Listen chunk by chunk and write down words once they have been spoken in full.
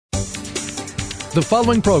The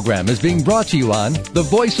following program is being brought to you on the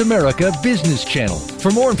Voice America Business Channel.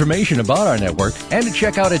 For more information about our network and to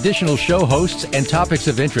check out additional show hosts and topics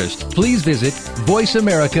of interest, please visit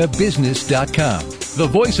voiceamericabusiness.com. The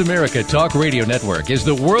Voice America Talk Radio Network is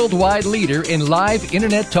the worldwide leader in live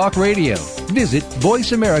Internet talk radio. Visit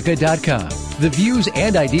voiceamerica.com. The views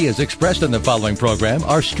and ideas expressed on the following program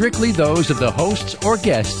are strictly those of the hosts or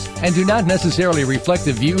guests and do not necessarily reflect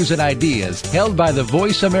the views and ideas held by the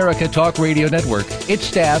Voice America Talk Radio Network, its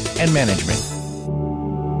staff, and management.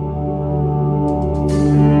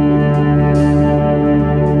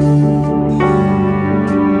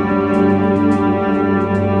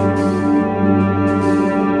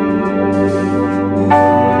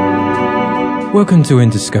 Welcome to In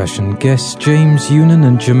Discussion. Guests James Younan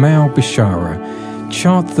and Jamal Bashara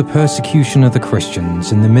chart the persecution of the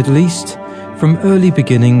Christians in the Middle East from early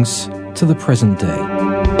beginnings to the present day.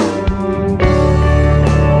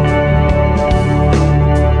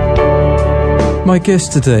 My guests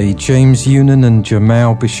today, James Younan and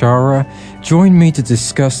Jamal Bashara, join me to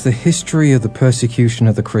discuss the history of the persecution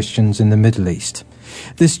of the Christians in the Middle East.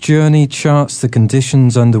 This journey charts the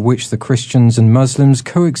conditions under which the Christians and Muslims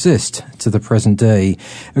coexist to the present day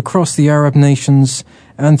across the Arab nations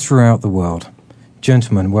and throughout the world.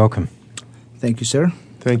 Gentlemen, welcome. Thank you, sir.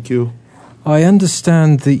 Thank you. I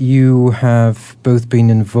understand that you have both been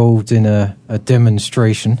involved in a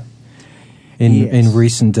demonstration in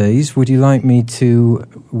recent days. Would you like to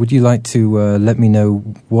let me know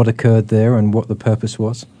what occurred there and what the purpose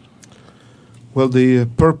was? Well, the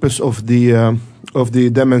purpose of the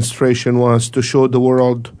demonstration was to show the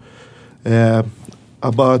world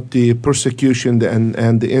about the persecution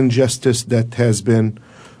and the injustice that has been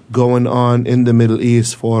going on in the Middle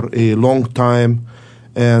East for a long time,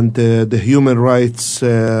 and the human rights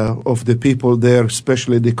of the people there,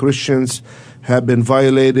 especially the Christians, have been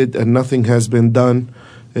violated, and nothing has been done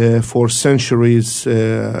for centuries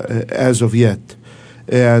as of yet.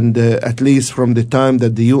 And at least from the time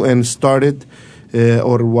that the UN started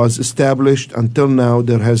or was established until now,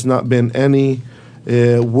 there has not been any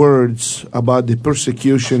words about the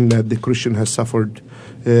persecution that the Christian has suffered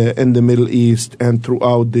in the Middle East and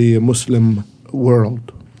throughout the Muslim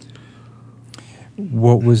world.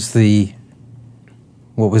 What was the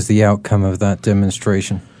outcome of that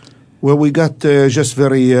demonstration? Well, we got just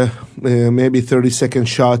very maybe 30-second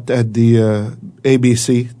shot at the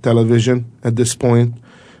ABC television at this point,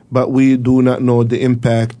 but we do not know the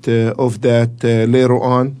impact of that later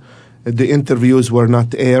on. The interviews were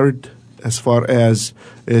not aired as far as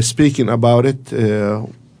speaking about it.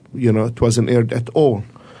 It wasn't aired at all.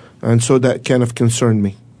 And so that kind of concerned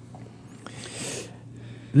me.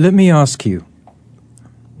 Let me ask you,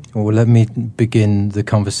 or let me begin the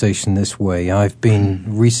conversation this way. I've been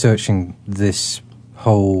researching this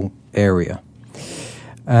whole area,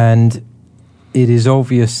 and it is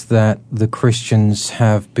obvious that the Christians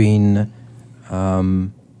have been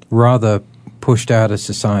rather pushed out of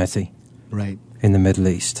society, right, in the Middle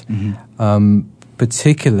East,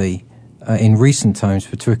 particularly in recent times,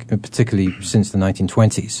 particularly since the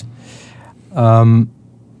 1920s.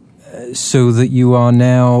 So that you are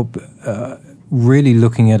now really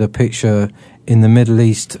looking at a picture in the Middle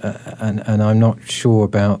East, and I'm not sure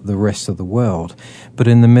about the rest of the world, but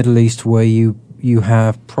in the Middle East where you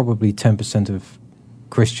have probably 10% of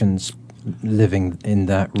Christians living in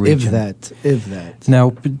that region. If that.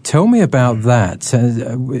 Now, tell me about that.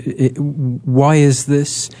 Why is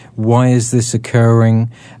this? Why is this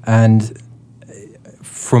occurring? And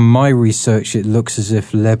from my research, it looks as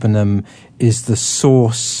if Lebanon is the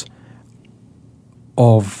source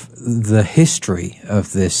of the history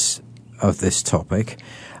of this topic.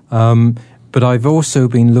 But I've also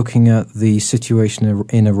been looking at the situation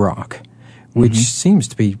in Iraq, which seems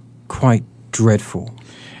to be quite dreadful.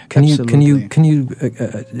 Can you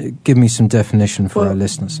give me some definition for our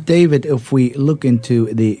listeners? David, if we look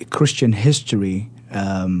into the Christian history,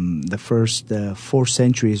 the first 4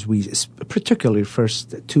 centuries, particularly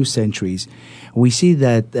first 2 centuries, we see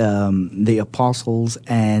that the apostles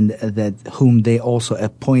and that whom they also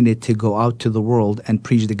appointed to go out to the world and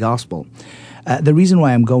preach the gospel. The reason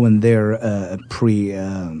why I'm going there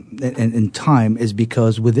in time is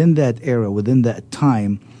because within that era, within that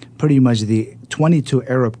time, pretty much the 22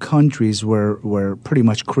 Arab countries were pretty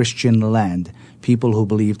much Christian land, people who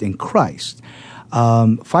believed in Christ.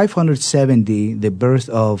 570, the birth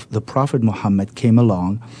of the Prophet Muhammad came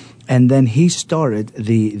along, and then he started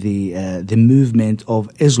the movement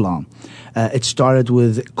of Islam. It started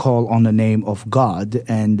with call on the name of God,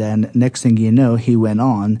 and then next thing you know, he went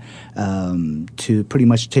on to pretty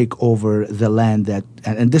much take over the land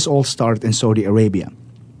and this all started in Saudi Arabia.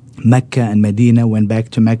 Mecca and Medina, went back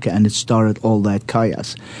to Mecca, and it started all that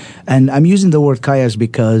chaos. And I'm using the word chaos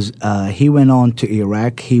because he went on to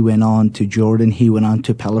Iraq, he went on to Jordan, he went on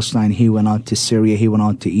to Palestine, he went on to Syria, he went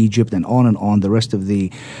on to Egypt, and on, the rest of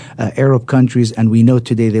the Arab countries. And we know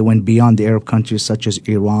today they went beyond the Arab countries, such as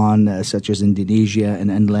Iran, such as Indonesia,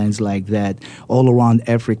 and lands like that, all around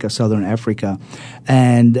Africa, southern Africa.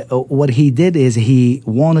 And what he did is he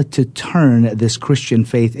wanted to turn this Christian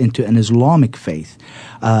faith into an Islamic faith.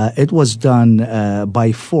 It was done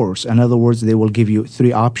by force. In other words, they will give you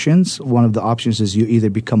three options. One of the options is you either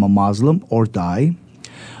become a Muslim or die.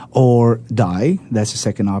 That's the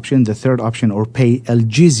second option. The third option, or pay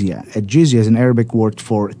al-jizya. Al-jizya is an Arabic word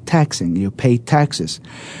for taxing. You pay taxes.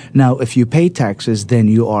 Now, if you pay taxes, then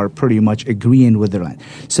you are pretty much agreeing with the land.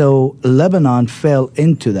 So Lebanon fell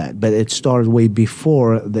into that, but it started way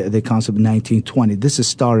before the concept of 1920. This is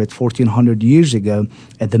started 1400 years ago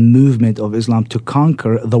at the movement of Islam to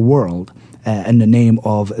conquer the world in the name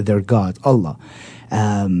of their God, Allah.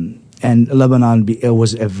 And Lebanon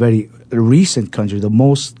was a very recent country. The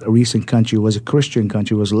most recent country was a Christian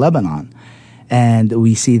country, was Lebanon. And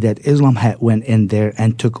we see that Islam went in there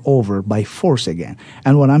and took over by force again.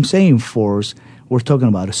 And when I'm saying force, we're talking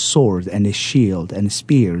about a sword and a shield and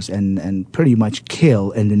spears and pretty much kill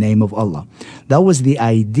in the name of Allah. That was the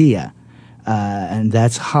idea. And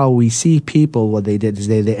that's how we see people. What they did is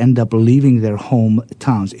they end up leaving their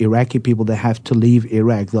hometowns. Iraqi people, they have to leave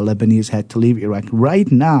Iraq. The Lebanese had to leave Iraq.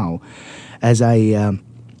 Right now, as I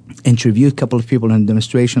interviewed a couple of people in a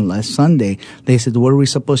demonstration last Sunday, they said, where are we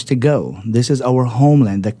supposed to go? This is our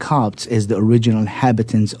homeland. The Copts is the original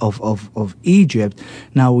inhabitants of Egypt.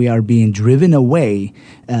 Now we are being driven away.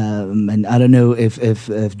 And I don't know if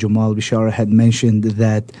Jamal Bashara had mentioned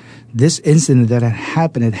that this incident that had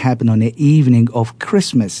happened, it happened on the evening of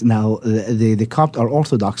Christmas. Now, the Copts are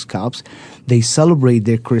Orthodox Copts. They celebrate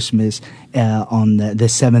their Christmas on the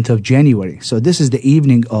 7th of January. So this is the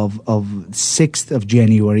evening of 6th of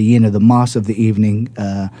January, the Mass of the evening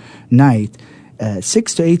night.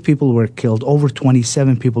 6 to 8 people were killed. Over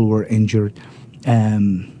 27 people were injured.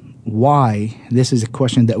 Why? This is a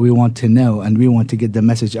question that we want to know, and we want to get the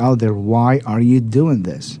message out there. Why are you doing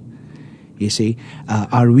this? You see,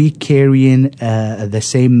 are we carrying the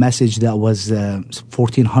same message that was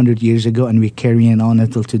 1,400 years ago, and we're carrying on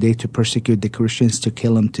until today to persecute the Christians, to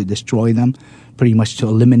kill them, to destroy them, pretty much to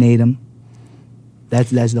eliminate them? That's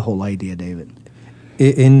the whole idea, David.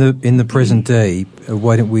 In the present day,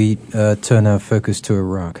 why don't we turn our focus to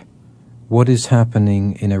Iraq? What is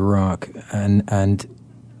happening in Iraq? And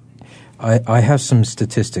I have some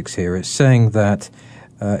statistics here. It's saying that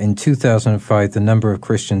in 2005, the number of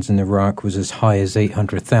Christians in Iraq was as high as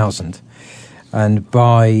 800,000. And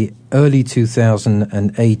by early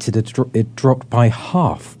 2008, it dropped by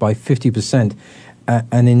half, by 50%,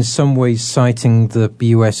 and in some ways citing the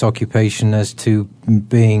U.S. occupation as to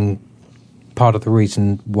being part of the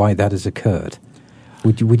reason why that has occurred.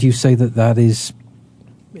 Would you say that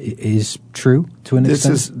is true to an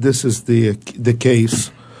extent? This is the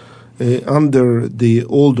case. Under the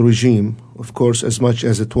old regime, of course, as much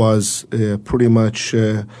as it was pretty much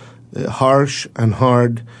harsh and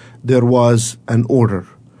hard, there was an order.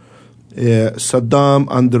 Saddam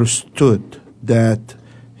understood that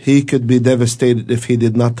he could be devastated if he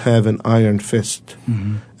did not have an iron fist.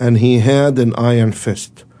 Mm-hmm. And he had an iron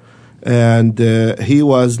fist. And he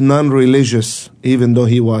was non-religious, even though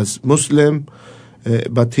he was Muslim,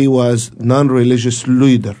 but he was non-religious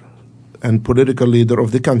leader and political leader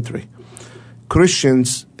of the country.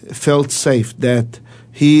 Christians felt safe that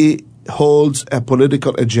he holds a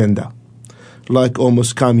political agenda, like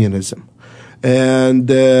almost communism. And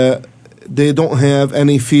they don't have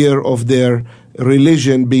any fear of their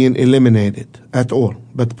religion being eliminated at all,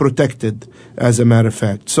 but protected, as a matter of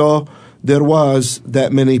fact. So there was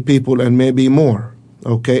that many people, and maybe more,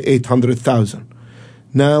 800,000.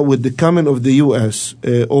 Now, with the coming of the U.S.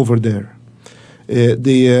 Over there,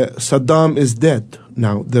 Saddam is dead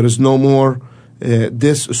now. There is no more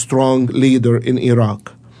this strong leader in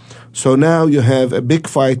Iraq. So now you have a big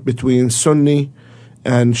fight between Sunni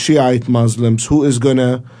and Shiite Muslims. Who is going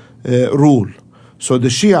to rule? So the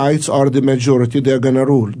Shiites are the majority. They're going to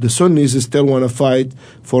rule. The Sunnis still want to fight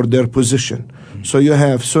for their position. So you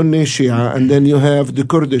have Sunni, Shia, and then you have the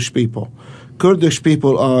Kurdish people. Kurdish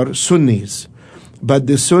people are Sunnis. But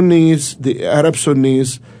the Sunnis, the Arab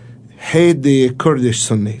Sunnis, hate the Kurdish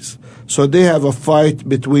Sunnis. So they have a fight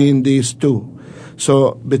between these two.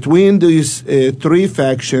 So between these three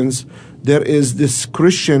factions, there is this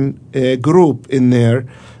Christian group in there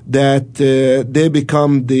that they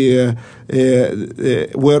become the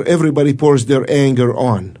where everybody pours their anger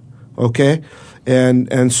on. Okay?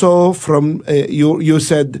 And so from you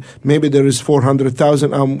said maybe there is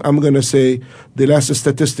 400,000. I'm going to say the last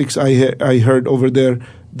statistics I heard over there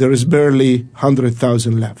is barely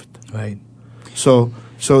 100,000 left. Right. So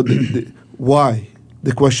why?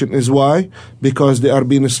 The question is why? Because they are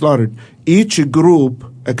being slaughtered. Each group,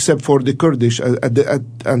 except for the Kurdish,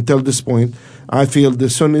 until this point, I feel the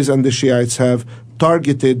Sunnis and the Shiites have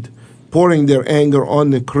targeted pouring their anger on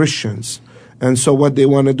the Christians. And so what they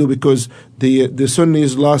want to do, because the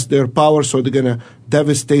Sunnis lost their power, so they're going to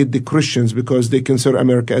devastate the Christians because they consider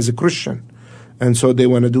America as a Christian. And so they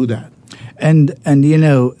want to do that. And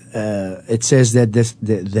it says that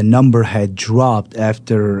the number had dropped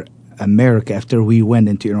after we went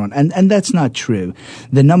into Iran. And that's not true.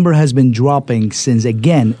 The number has been dropping since,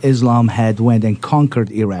 again, Islam had went and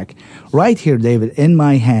conquered Iraq. Right here, David, in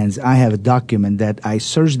my hands, I have a document that I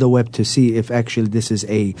searched the web to see if actually this is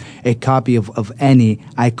a copy of any.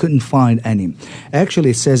 I couldn't find any. Actually,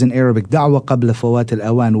 it says in Arabic, Da'wa qabla fawat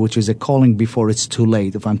al-awan, which is a calling before it's too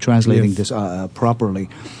late, if I'm translating this properly.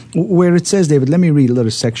 Where it says, David, let me read a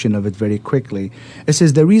little section of it very quickly. It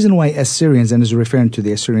says, the reason why Assyrians, and is referring to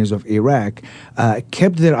the Assyrians of Iraq,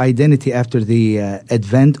 kept their identity after the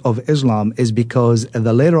advent of Islam is because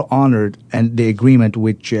the later honored and the agreement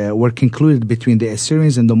which were concluded between the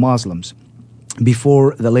Assyrians and the Muslims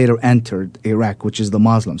before the later entered Iraq, which is the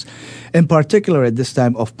Muslims. In particular, at this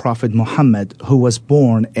time of Prophet Muhammad, who was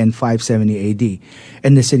born in 570 AD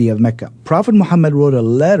in the city of Mecca. Prophet Muhammad wrote a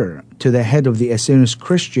letter to the head of the Assyrian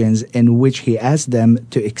Christians in which he asked them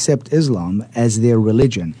to accept Islam as their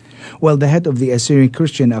religion. Well, the head of the Assyrian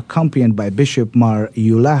Christian, accompanied by Bishop Mar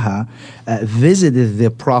Yulaha, visited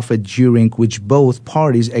the Prophet, during which both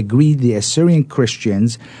parties agreed the Assyrian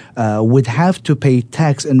Christians would have to pay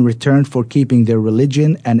tax in return for keeping their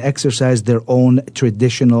religion and exercise their own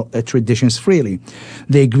traditions freely.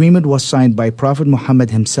 The agreement was signed by Prophet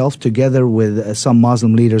Muhammad himself together with some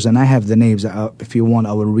Muslim leaders, and I have the names. If you want,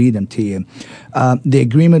 I will read them to you. The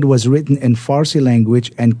agreement was written in Farsi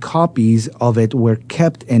language, and copies of it were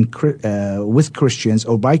kept with Christians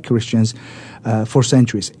or by Christians for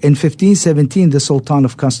centuries. In 1517, the Sultan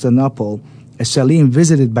of Constantinople, Salim,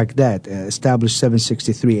 visited Baghdad, established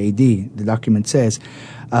 763 AD. The document says,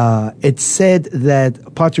 it said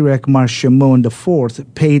that Patriarch Mar Shimon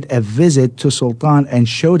IV paid a visit to Sultan and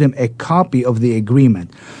showed him a copy of the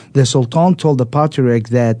agreement. The Sultan told the Patriarch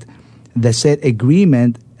that the said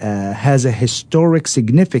agreement has a historic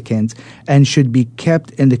significance and should be kept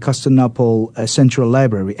in the Constantinople Central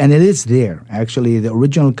Library. And it is there. Actually, the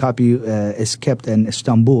original copy is kept in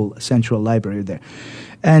Istanbul Central Library there.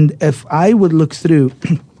 And if I would look through,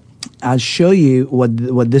 I'll show you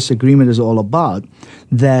what this agreement is all about,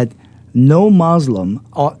 that no Muslim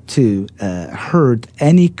ought to hurt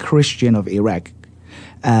any Christian of Iraq.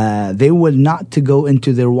 They were not to go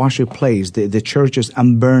into their worship place, the churches,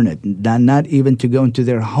 and burn it. Not even to go into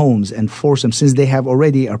their homes and force them, since they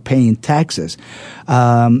are paying taxes.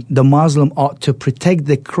 The Muslim ought to protect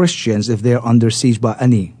the Christians if they're under siege by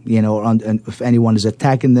any, and if anyone is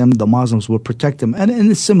attacking them, the Muslims will protect them. And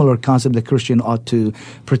in a similar concept, the Christian ought to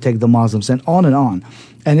protect the Muslims, and on and on.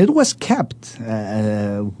 And it was kept.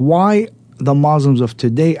 Why the Muslims of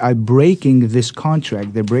today are breaking this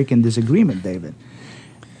contract? They're breaking this agreement, David.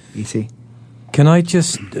 You see? Can I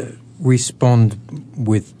just respond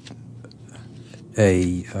with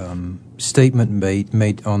a statement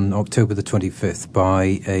made on October the 25th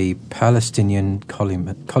by a Palestinian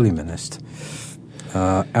columnist,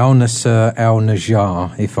 Al-Nasser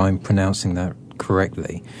al-Najjar, if I'm pronouncing that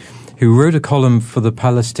correctly, who wrote a column for the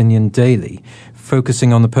Palestinian Daily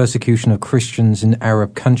focusing on the persecution of Christians in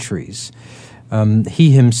Arab countries.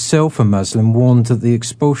 He himself, a Muslim, warned that the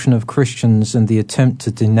expulsion of Christians and the attempt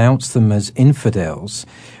to denounce them as infidels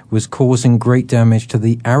was causing great damage to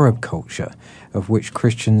the Arab culture, of which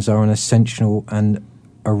Christians are an essential and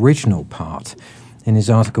original part. In his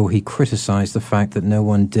article, he criticized the fact that no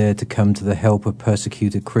one dared to come to the help of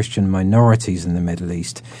persecuted Christian minorities in the Middle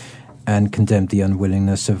East, and condemned the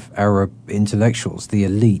unwillingness of Arab intellectuals, the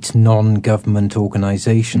elite, non-government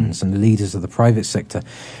organizations and leaders of the private sector.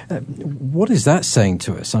 What is that saying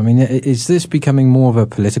to us? I mean, is this becoming more of a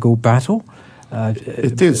political battle?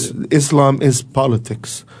 It is. Islam is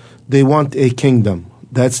politics. They want a kingdom.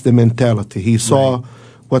 That's the mentality. He saw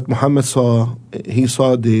what Muhammad saw. He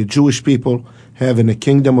saw the Jewish people having a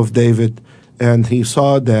kingdom of David, and he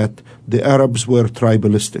saw that the Arabs were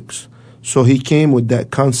tribalistics. So he came with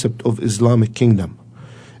that concept of Islamic kingdom.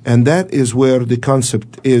 And that is where the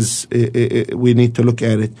concept is, we need to look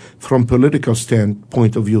at it from political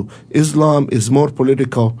standpoint of view. Islam is more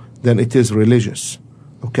political than it is religious,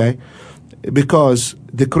 okay? because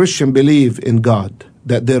the Christian believe in God,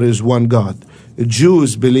 that there is one God.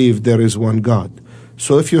 Jews believe there is one God.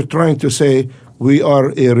 So if you're trying to say we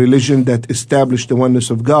are a religion that established the oneness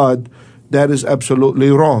of God, that is absolutely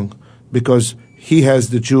wrong, because he has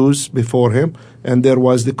the Jews before him, and there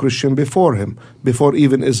was the Christian before him, before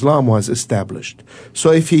even Islam was established.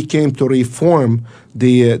 So if he came to reform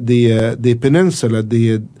the peninsula,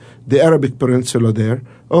 the Arabic peninsula there,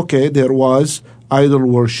 okay, there was idol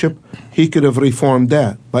worship, he could have reformed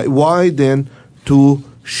that. But why then to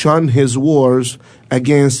shun his wars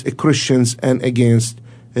against Christians and against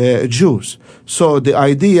Jews? So the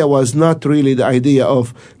idea was not really the idea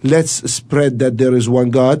of let's spread that there is one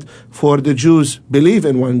God. For the Jews believe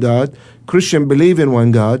in one God, Christian believe in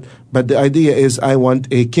one God, but the idea is I want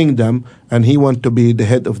a kingdom, and he want to be the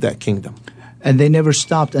head of that kingdom. And they never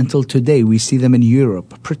stopped until today. We see them in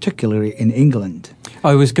Europe, particularly in England.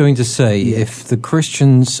 I was going to say, if the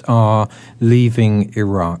Christians are leaving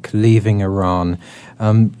Iraq, leaving Iran,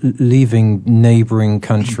 leaving neighboring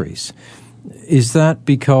countries, is that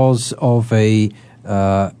because of a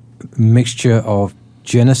mixture of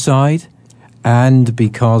genocide and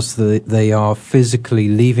because they are physically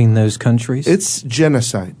leaving those countries? It's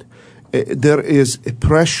genocide. There is a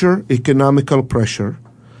pressure, economical pressure,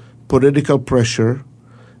 political pressure,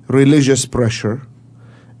 religious pressure,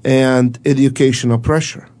 and educational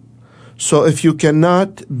pressure. So if you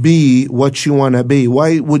cannot be what you want to be,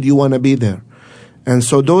 why would you want to be there? And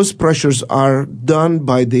so those pressures are done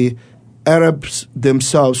by the Arabs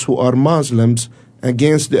themselves, who are Muslims,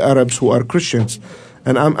 against the Arabs who are Christians.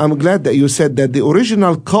 And I'm glad that you said that the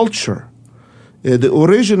original culture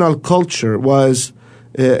was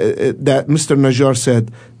that Mr. Najjar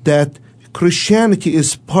said that Christianity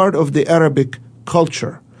is part of the Arabic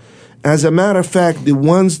culture. As a matter of fact, the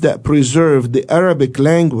ones that preserve the Arabic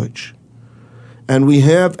language, and we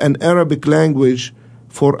have an Arabic language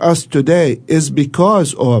for us today, is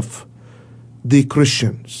because of the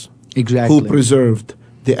Christians. Exactly. Who preserved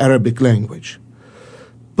the Arabic language.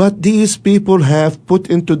 But these people have put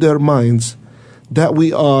into their minds that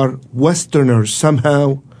we are Westerners,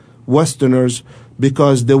 somehow Westerners,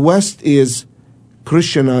 because the West is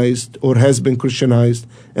Christianized or has been Christianized,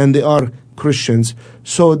 and they are Christians.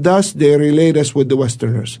 So thus they relate us with the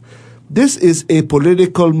Westerners. This is a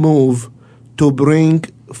political move to bring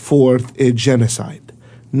forth a genocide.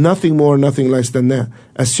 Nothing more, nothing less than that.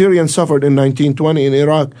 Assyrians suffered in 1920 in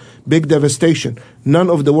Iraq, big devastation. None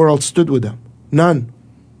of the world stood with them. None.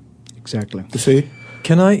 Exactly. You see?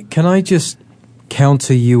 Can I just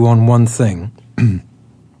counter you on one thing?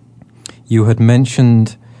 You had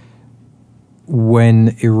mentioned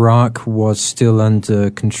when Iraq was still under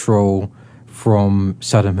control from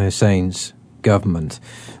Saddam Hussein's government,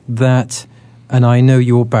 that, and I know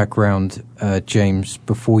your background, James,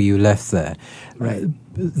 before you left there, right?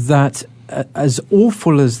 That as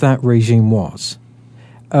awful as that regime was,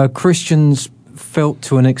 Christians felt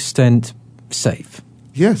to an extent safe.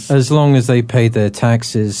 Yes. As long as they paid their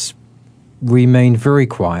taxes, remained very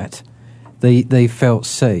quiet, they felt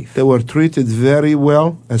safe. They were treated very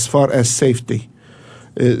well as far as safety.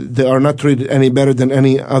 They are not treated any better than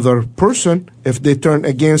any other person. If they turn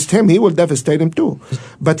against him, he will devastate him too.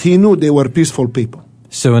 But he knew they were peaceful people.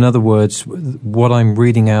 So in other words, what I'm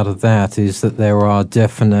reading out of that is that there are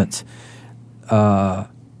definite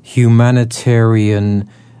humanitarian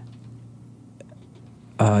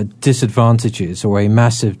disadvantages or a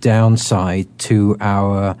massive downside to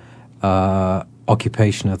our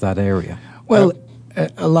occupation of that area. Well,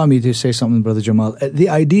 allow me to say something, Brother Jamal. The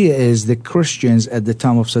idea is the Christians at the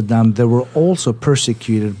time of Saddam, they were also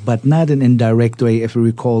persecuted, but not in an indirect way. If you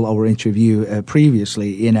recall our interview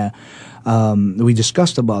previously, we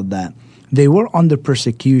discussed about that. They were under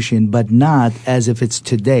persecution, but not as if it's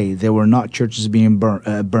today. There were not churches being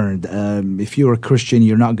burned. If you're a Christian,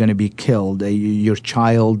 you're not going to be killed. Your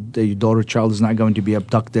child, your daughter child is not going to be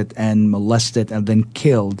abducted and molested and then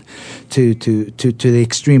killed to the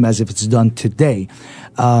extreme as if it's done today.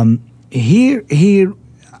 Here,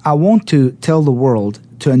 I want to tell the world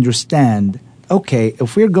to understand, okay,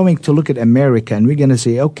 if we're going to look at America and we're going to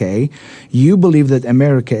say, okay, you believe that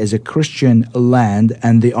America is a Christian land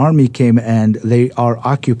and the army came and they are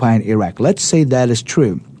occupying Iraq. Let's say that is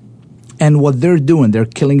true. And what they're doing, they're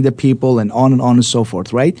killing the people and on and so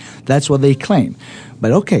forth, right? That's what they claim.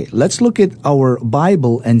 But okay, let's look at our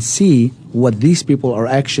Bible and see what these people are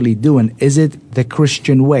actually doing. Is it the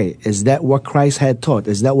Christian way? Is that what Christ had taught?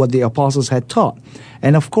 Is that what the apostles had taught?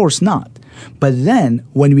 And of course not. But then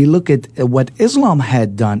when we look at what Islam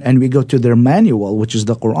had done and we go to their manual, which is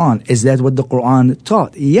the Quran, is that what the Quran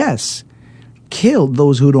taught? Yes. Kill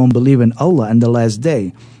those who don't believe in Allah and the last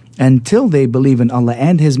day. until they believe in Allah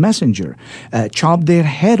and His Messenger, chop their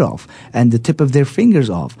head off and the tip of their fingers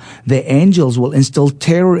off. The angels will instill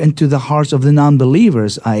terror into the hearts of the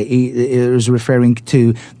non-believers, i.e. is referring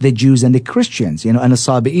to the Jews and the Christians, and the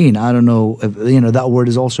Sabi'in. I don't know if, that word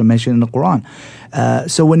is also mentioned in the Quran.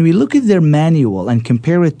 So when we look at their manual and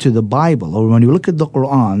compare it to the Bible, or when we look at the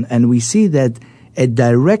Quran and we see that a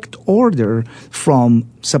direct order from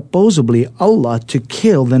supposedly Allah to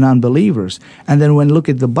kill the non-believers. And then when we look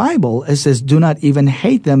at the Bible, it says, do not even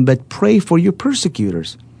hate them, but pray for your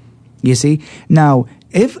persecutors. You see? Now,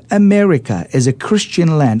 if America is a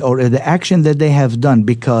Christian land, or the action that they have done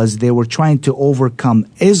because they were trying to overcome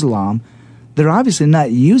Islam, they're obviously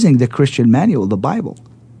not using the Christian manual, the Bible.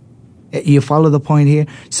 You follow the point here?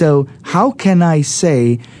 So how can I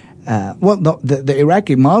say... the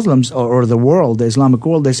Iraqi Muslims or the world, the Islamic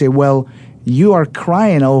world, they say, well, you are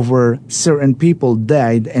crying over certain people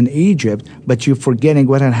died in Egypt, but you're forgetting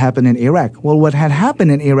what had happened in Iraq. Well, what had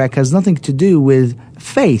happened in Iraq has nothing to do with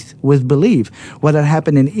faith, with belief. What had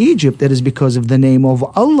happened in Egypt, that is because of the name of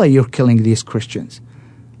Allah you're killing these Christians.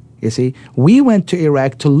 You see, we went to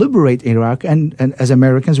Iraq to liberate Iraq, and as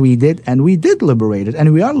Americans we did liberate it,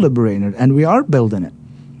 and we are liberating it, and we are building it.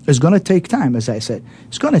 It's going to take time, as I said.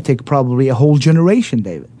 It's going to take probably a whole generation,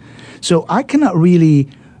 David. So I cannot really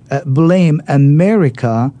blame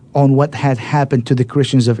America on what had happened to the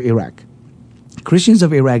Christians of Iraq. Christians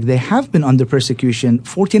of Iraq, they have been under persecution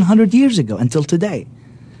 1,400 years ago until today.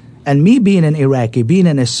 And me being an Iraqi, being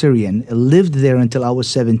an Assyrian, lived there until I was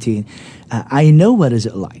 17, I know what is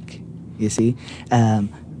it like, you see.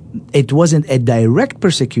 It wasn't a direct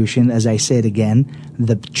persecution, as I said again.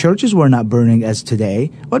 The churches were not burning as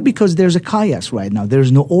today, but because there's a chaos right now.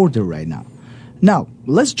 There's no order right now. Now,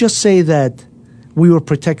 let's just say that we were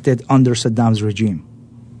protected under Saddam's regime.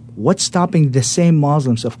 What's stopping the same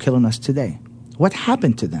Muslims of killing us today? What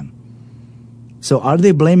happened to them? So are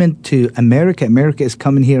they blaming to America? America is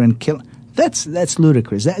coming here and killing. That's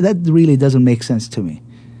ludicrous. That really doesn't make sense to me.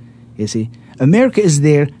 You see, America is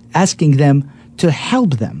there asking them to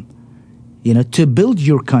help them, to build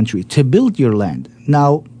your country, to build your land.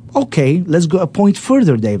 Now, okay, let's go a point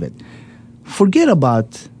further, David. Forget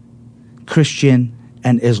about Christian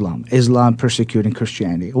and Islam persecuting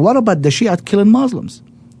Christianity. What about the Shiite killing Muslims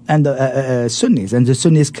and the Sunnis, and the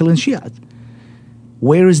Sunnis killing Shiite?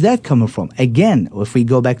 Where is that coming from? Again, if we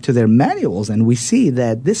go back to their manuals and we see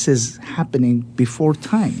that this is happening before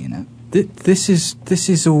time, This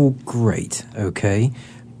is all great, okay?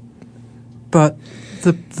 But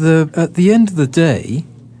at the end of the day,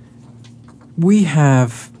 we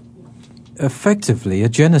have effectively a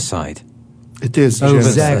genocide. It is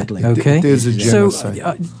exactly okay. It is a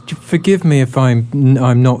genocide. So, forgive me if I'm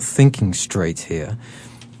not thinking straight here,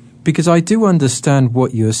 because I do understand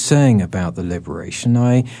what you're saying about the liberation.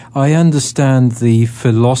 I understand the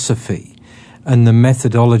philosophy and the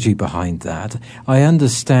methodology behind that. I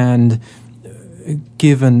understand,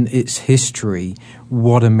 given its history,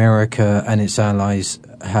 what America and its allies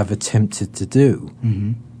have attempted to do.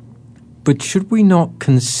 Mm-hmm. But should we not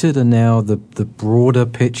consider now the broader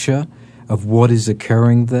picture of what is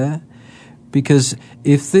occurring there? Because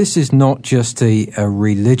if this is not just a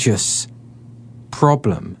religious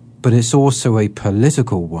problem, but it's also a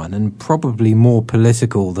political one, and probably more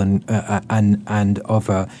political than and of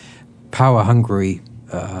a power-hungry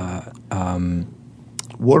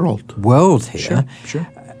world here. Sure.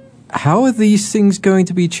 How are these things going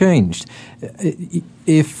to be changed?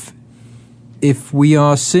 If we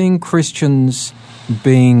are seeing Christians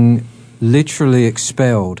being literally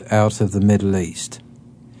expelled out of the Middle East,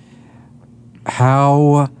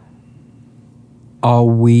 how are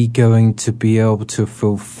we going to be able to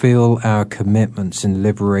fulfill our commitments in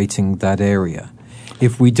liberating that area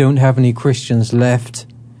if we don't have any Christians left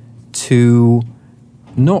to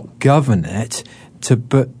not govern it,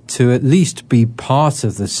 but to at least be part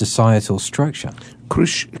of the societal structure?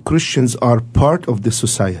 Christians are part of the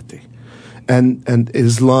society. And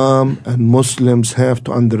Islam and Muslims have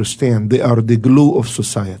to understand they are the glue of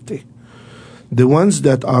society. The ones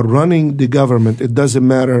that are running the government, it doesn't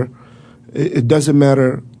matter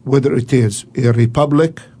whether it is a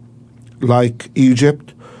republic like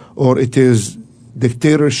Egypt or it is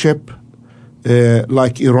dictatorship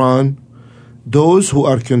like Iran. Those who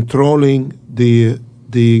are controlling the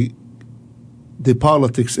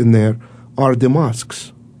politics in there are the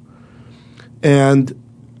mosques. And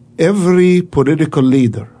every political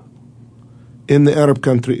leader in the Arab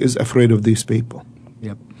country is afraid of these people.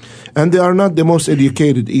 Yep. And they are not the most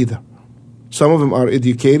educated either. Some of them are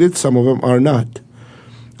educated, some of them are not.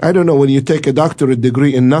 I don't know, when you take a doctorate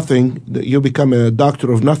degree in nothing, you become a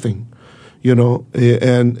doctor of nothing.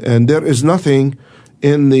 and there is nothing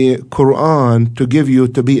in the Quran to give you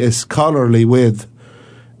to be a scholarly with,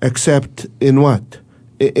 except in what?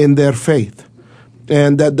 In their faith.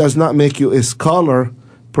 And that does not make you a scholar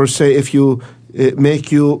per se if you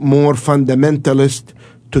make you more fundamentalist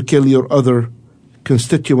to kill your other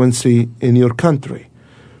constituency in your country.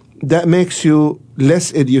 That makes you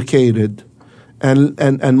less educated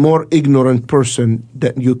and more ignorant person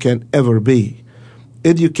than you can ever be.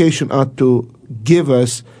 Education ought to give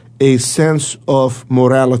us a sense of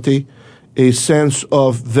morality, a sense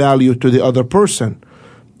of value to the other person.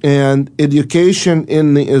 And education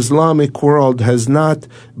in the Islamic world has not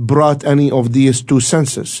brought any of these two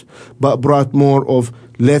senses, but brought more of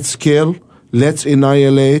let's kill, let's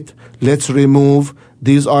annihilate, let's remove,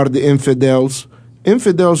 these are the infidels.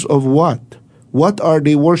 Infidels of what? What are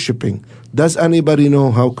they worshiping? Does anybody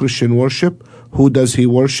know how Christian worship? Who does he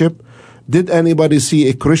worship? Did anybody see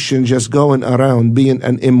a Christian just going around being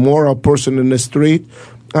an immoral person in the street?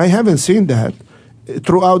 I haven't seen that.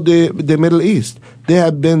 Throughout the Middle East, they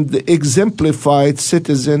have been the exemplified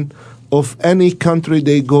citizen of any country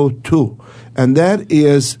they go to. And that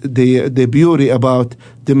is the beauty about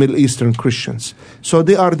the Middle Eastern Christians. So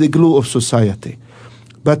they are the glue of society.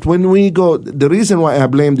 But when we go, the reason why I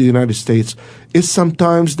blame the United States is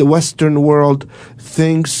sometimes the Western world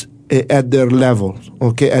thinks at their level,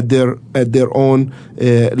 okay, at their own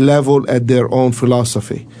level, at their own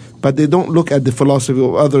philosophy. But they don't look at the philosophy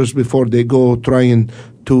of others before they go trying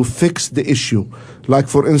to fix the issue. Like,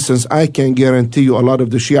 for instance, I can guarantee you a lot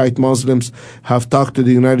of the Shiite Muslims have talked to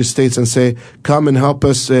the United States and say, come and help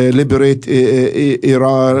us liberate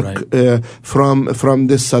Iraq from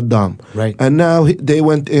this Saddam. Right. And now they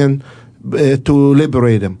went in to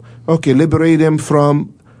liberate him. Okay, liberate him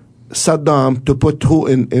from Saddam to put who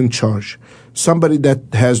in charge? Somebody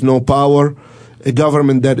that has no power, a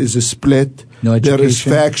government that is split. No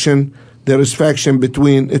education. There is faction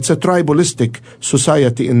between, it's a tribalistic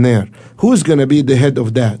society in there. Who is going to be the head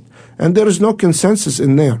of that? And there is no consensus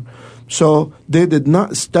in there. So they did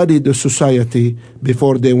not study the society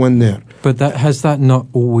before they went there. But has that not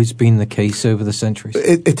always been the case over the centuries?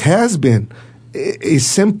 It has been. A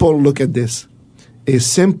simple look at this. A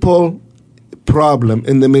simple problem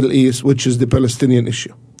in the Middle East, which is the Palestinian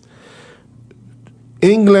issue.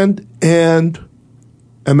 England and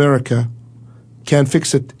America can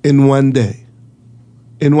fix it in one day.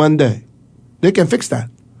 In one day. They can fix that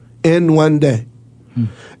in one day.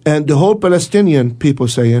 And the whole Palestinian people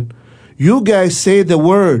saying, you guys say the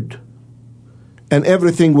word and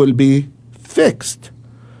everything will be fixed.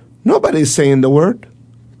 Nobody is saying the word.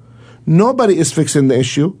 Nobody is fixing the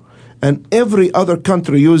issue. And every other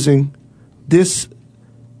country using this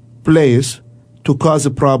place to cause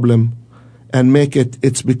a problem and make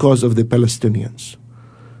it's because of the Palestinians.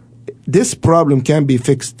 This problem can be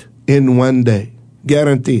fixed in one day,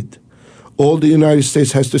 guaranteed. All the United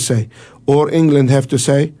States has to say, or England have to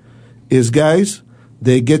say, is guys,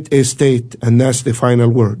 they get a state, and that's the final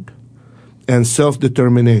word, and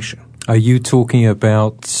self-determination. Are you talking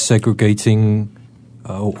about segregating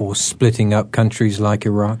or splitting up countries like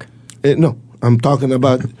Iraq? No, I'm talking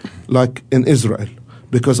about like in Israel,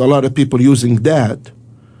 because a lot of people using that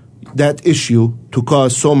issue to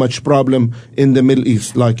cause so much problem in the Middle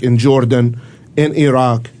East, like in Jordan, in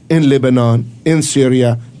Iraq, in Lebanon, in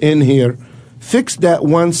Syria, in here. Fix that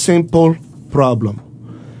one simple problem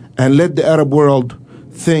and let the Arab world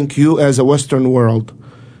think you as a Western world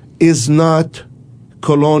is not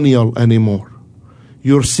colonial anymore.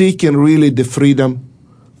 You're seeking really the freedom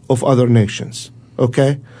of other nations,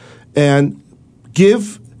 okay? And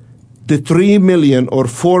give the 3 million or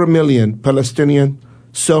 4 million Palestinian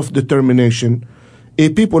self-determination.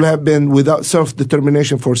 People have been without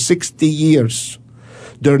self-determination for 60 years.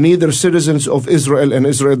 They're neither citizens of Israel, and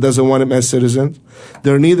Israel doesn't want them as citizens.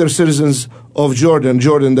 They're neither citizens of Jordan.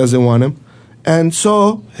 Jordan doesn't want them. And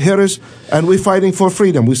so and we're fighting for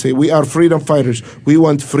freedom. We say we are freedom fighters. We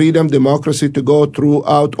want freedom, democracy to go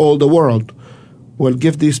throughout all the world. Well,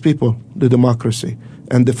 give these people the democracy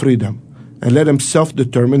and the freedom and let them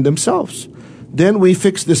self-determine themselves. Then we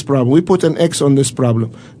fix this problem. We put an X on this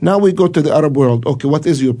problem. Now we go to the Arab world. Okay, what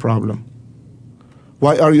is your problem?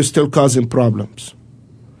 Why are you still causing problems?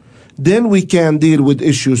 Then we can deal with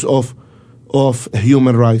issues of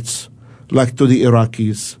human rights, like to the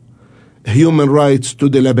Iraqis, human rights to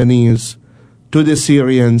the Lebanese, to the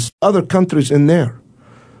Syrians, other countries in there.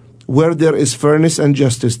 Where there is fairness and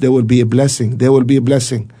justice, there will be a blessing. There will be a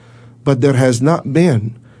blessing. But there has not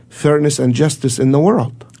been fairness and justice in the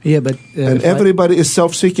world. Yeah, but and everybody is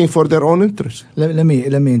self-seeking for their own interest. Let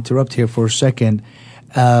me interrupt here for a second.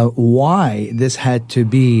 Why this had to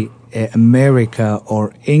be America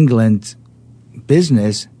or England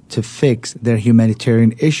business to fix their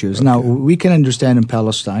humanitarian issues. Okay. Now, we can understand in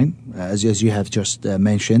Palestine, as you have just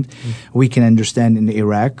mentioned. We can understand in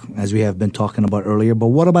Iraq, as we have been talking about earlier. But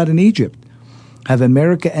what about in Egypt? Have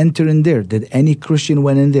America entered in there? Did any Christian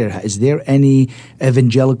went in there? Is there any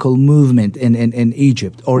evangelical movement in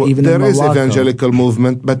Egypt or even in Morocco? There is evangelical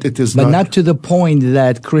movement, but it is not to the point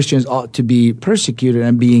that Christians ought to be persecuted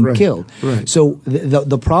and being killed. Right. So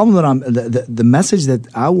the problem that the message that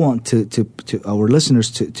I want to our listeners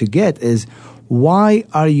to get is, why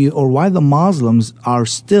the Muslims are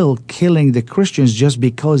still killing the Christians just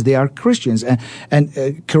because they are Christians?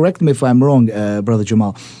 And correct me if I'm wrong, Brother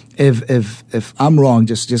Jamal. If I'm wrong,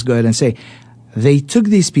 just go ahead and say, they took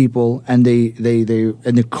these people and they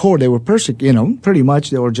in the court they were persecuted. Pretty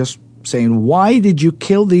much they were just saying, why did you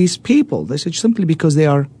kill these people? They said simply because they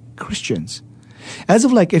are Christians. As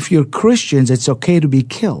if like, if you're Christians, it's okay to be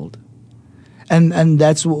killed, and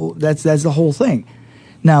that's the whole thing.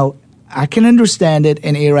 Now, I can understand it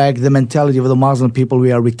in Iraq, the mentality of the Muslim people,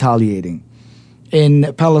 we are retaliating.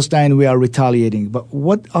 In Palestine, we are retaliating. But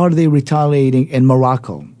what are they retaliating in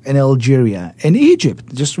Morocco, in Algeria, in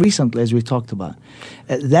Egypt, just recently, as we talked about?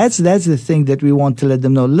 That's the thing that we want to let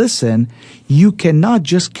them know. Listen, you cannot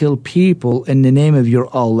just kill people in the name of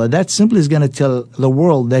your Allah. That simply is going to tell the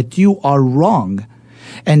world that you are wrong.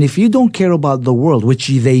 And if you don't care about the world, which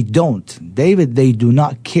they don't, David, they do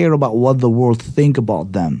not care about what the world think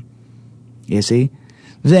about them. You see?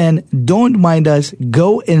 Then don't mind us.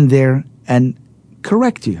 Go in there and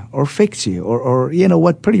correct you or fix you or you know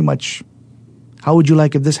what, pretty much, how would you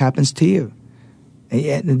like if this happens to you?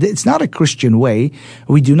 It's not a Christian way.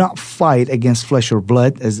 We do not fight against flesh or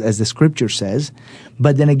blood, as the scripture says.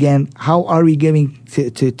 But then again, how are we going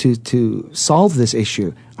to solve this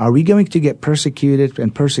issue? Are we going to get persecuted?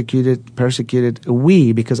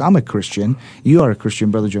 We, because I'm a Christian, you are a Christian,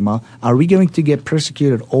 Brother Jamal. Are we going to get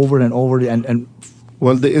persecuted over and over and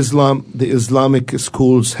Well, the Islamic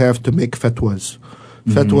schools have to make fatwas.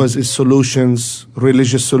 Fatwas is solutions,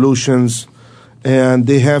 religious solutions, and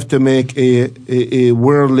they have to make a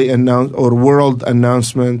world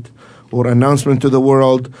announcement or announcement to the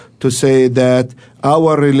world to say that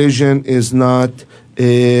our religion is not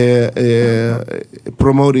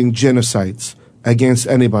promoting genocides against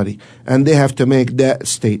anybody, and they have to make that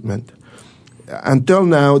statement. Until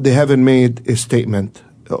now, they haven't made a statement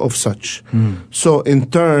of such. So in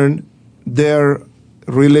turn, their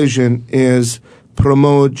religion is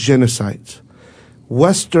promote genocides.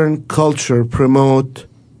 Western culture promote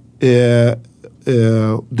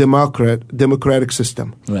democratic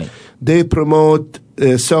system. Right. They promote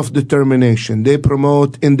self-determination. They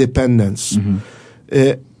promote independence.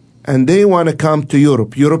 And they want to come to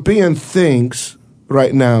Europe. European thinks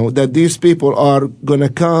right now that these people are going to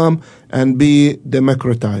come and be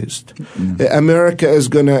democratized. America is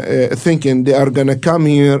going to thinking they are going to come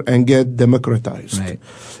here and get democratized. Right.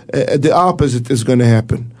 The opposite is going to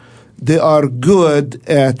happen. They are good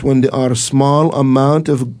at, when they are a small amount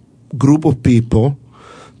of group of people,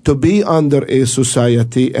 to be under a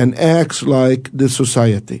society and act like the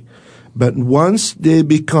society. But once they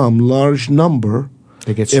become large number,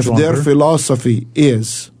 if their philosophy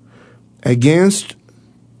is against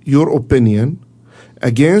your opinion,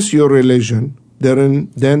 against your religion,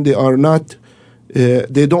 then they are not,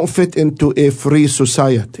 they don't fit into a free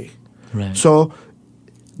society. Right. So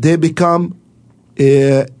they become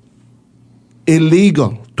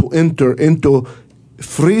illegal to enter into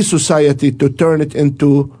free society, to turn it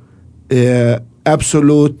into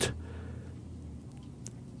absolute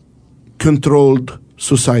controlled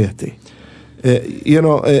society.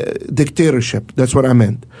 Dictatorship, that's what I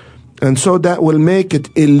meant. And so that will make it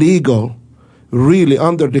illegal, really,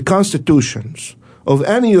 under the constitutions of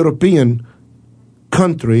any European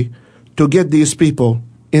country, to get these people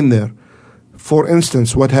in there. For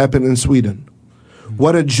instance, what happened in Sweden.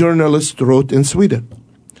 What a journalist wrote in Sweden.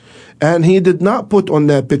 And he did not put on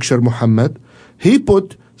that picture Muhammad. He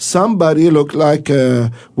put somebody looked like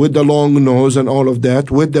with the long nose and all of that,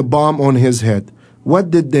 with the bomb on his head. What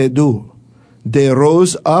did they do? They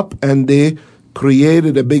rose up and they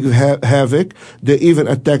created a big havoc. They even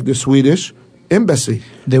attacked the Swedish embassy.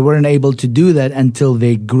 They weren't able to do that until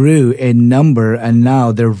they grew in number, and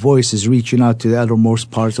now their voice is reaching out to the uttermost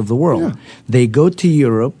parts of the world. Yeah. They go to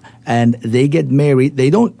Europe and they get married. They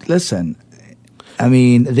don't listen. I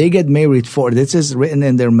mean, they get married this is written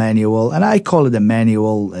in their manual, and I call it a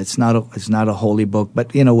manual. It's not a holy book,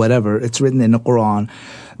 but whatever. It's written in the Quran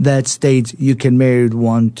that states you can marry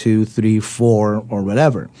 1, 2, 3, 4, or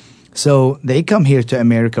whatever. So they come here to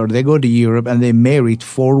America, or they go to Europe, and they married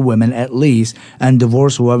 4 women at least, and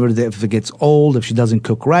divorce whoever, if it gets old, if she doesn't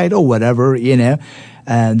cook right, or whatever,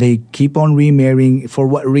 they keep on remarrying. For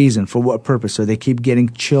what reason? For what purpose? So they keep getting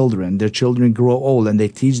children. Their children grow old, and they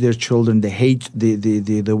teach their children they hate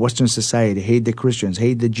the Western society, hate the Christians,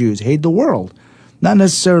 hate the Jews, hate the world. Not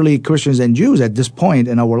necessarily Christians and Jews at this point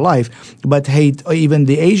in our life, but hate even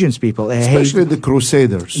the Asian people. Especially the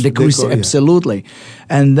Crusaders. Absolutely.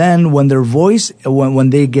 And then when their voice,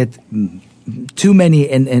 when they get too many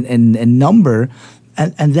in number,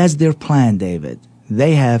 and that's their plan, David.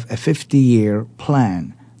 They have a 50-year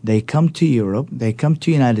plan. They come to Europe, they come to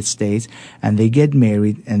the United States, and they get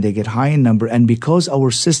married, and they get high in number. And because our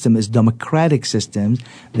system is democratic system,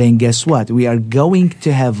 then guess what? We are going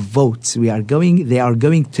to have votes. They are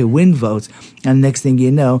going to win votes. And next thing you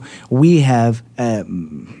know, we have,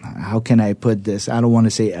 how can I put this? I don't want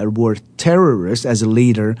to say a word terrorist as a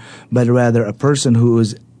leader, but rather a person who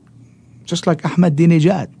is just like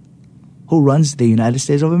Ahmadinejad, who runs the United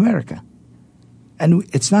States of America. And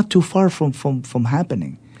it's not too far from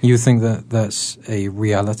happening. You think that that's a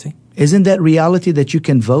reality? Isn't that reality that you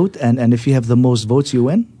can vote, and if you have the most votes, you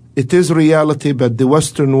win? It is reality, but the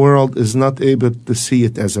Western world is not able to see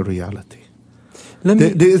it as a reality.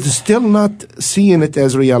 They're still not seeing it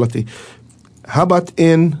as reality. How about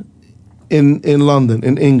in London,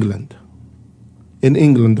 in England? In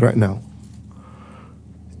England right now,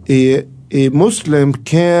 a Muslim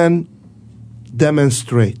can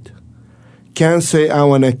demonstrate, can say, I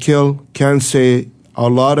want to kill, can say a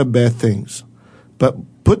lot of bad things. But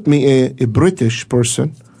put me a British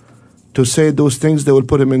person to say those things, they will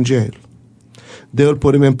put him in jail. They will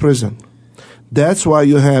put him in prison. That's why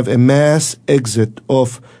you have a mass exit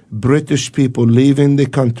of British people leaving the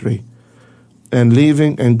country and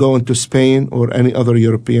leaving and going to Spain or any other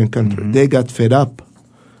European country. They got fed up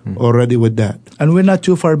already with that. And we're not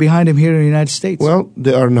too far behind him here in the United States. Well,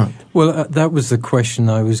 they are not. Well, that was the question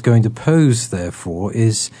I was going to pose, therefore,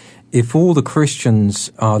 is if all the Christians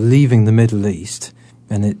are leaving the Middle East,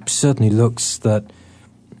 and it certainly looks that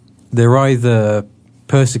they're either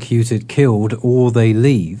persecuted, killed, or they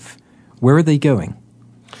leave, where are they going?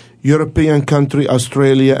 European country,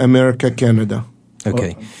 Australia, America, Canada.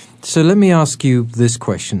 Okay. So let me ask you this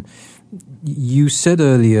question. You said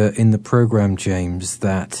earlier in the program, James,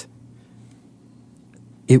 that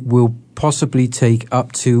it will possibly take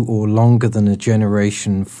up to or longer than a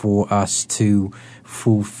generation for us to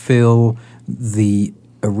fulfill the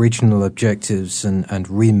original objectives and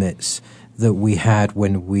remits that we had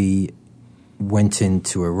when we went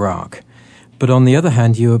into Iraq. But on the other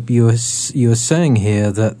hand, you're saying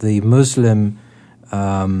here that the Muslim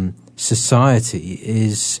society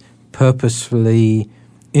is purposefully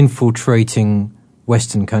infiltrating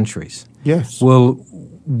Western countries. Yes. Well,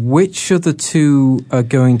 which of the two are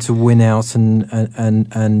going to win out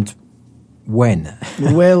and when?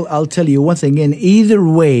 Well, I'll tell you one thing. In either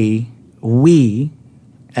way, we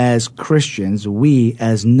as Christians, we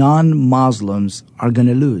as non-Muslims are going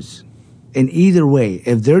to lose. In either way,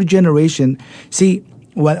 if their generation... See,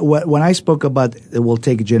 when I spoke about it will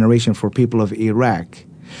take a generation for people of Iraq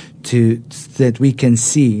that we can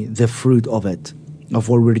see the fruit of it, of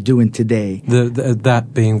what we're doing today.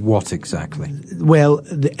 That being what exactly? Well,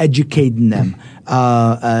 educating them,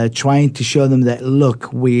 trying to show them that, look,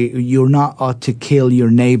 you're not ought to kill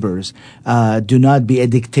your neighbors. Do not be a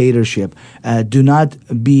dictatorship. Do not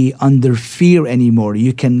be under fear anymore.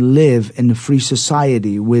 You can live in a free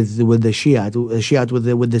society with the Shiite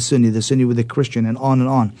with the Sunni with the Christian, and on and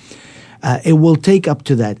on. It will take up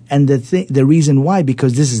to that. And the reason why,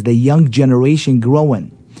 because this is the young generation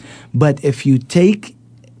growing. But if you take,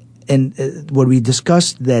 and what we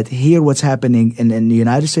discussed, that here what's happening in the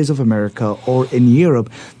United States of America or in Europe,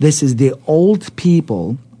 this is the old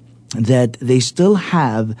people that they still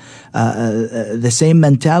have the same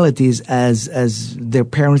mentalities as their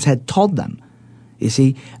parents had taught them. You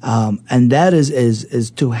see, and that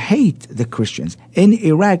is to hate the Christians. In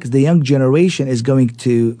Iraq, the young generation is going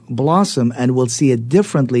to blossom and will see it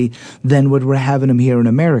differently than what we're having them here in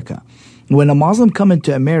America. When a Muslim come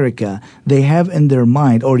into America, they have in their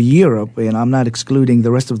mind, or Europe, and I'm not excluding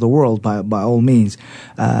the rest of the world by all means,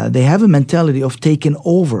 they have a mentality of taking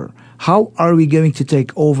over. How are we going to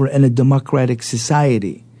take over in a democratic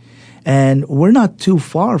society? And we're not too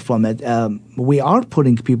far from it. We are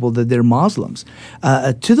putting people that they're Muslims.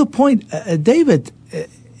 To the point, David,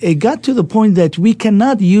 it got to the point that we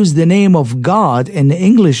cannot use the name of God in the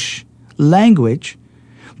English language,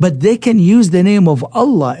 but they can use the name of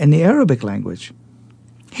Allah in the Arabic language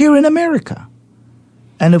here in America.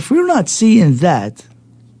 And if we're not seeing that,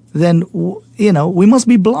 then we must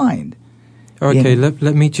be blind. Okay,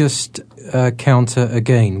 let me just counter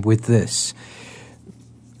again with this.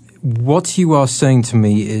 What you are saying to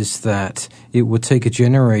me is that it would take a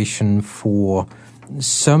generation for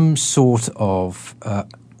some sort of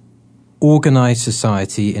organized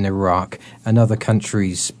society in Iraq and other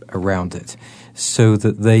countries around it so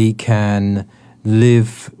that they can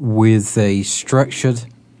live with a structured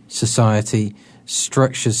society,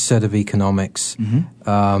 structured set of economics,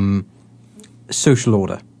 social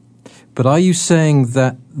order. But are you saying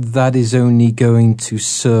that that is only going to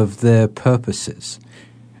serve their purposes?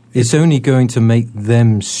 It's only going to make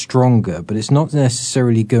them stronger, but it's not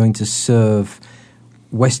necessarily going to serve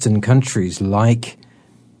Western countries like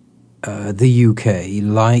the UK,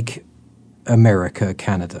 like America,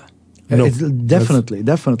 Canada. No, it's definitely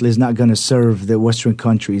is not going to serve the Western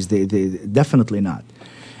countries. They definitely not.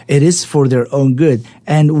 It is for their own good.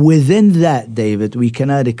 And within that, David, we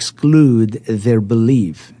cannot exclude their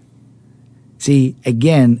belief. See,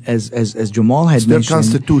 again, as Jamal had mentioned, their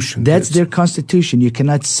constitution. That's their constitution. You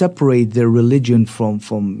cannot separate their religion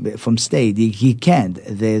from state. You can't.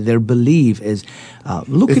 Their belief is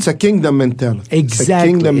it's a kingdom mentality.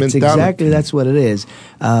 Exactly. Exactly that's what it is.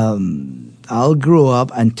 I'll grow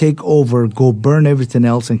up and take over, go burn everything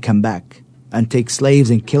else, and come back and take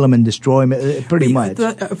slaves and kill them and destroy them. Pretty much.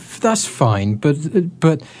 That's fine,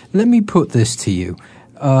 but let me put this to you: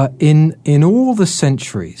 in all the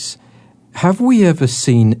centuries, have we ever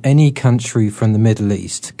seen any country from the Middle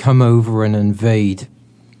East come over and invade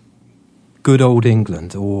good old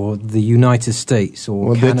England or the United States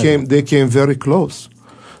or Canada? They came very close.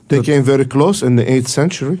 They came very close in the 8th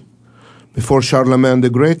century, before Charlemagne the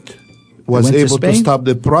Great was able to stop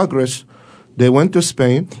the progress. They went to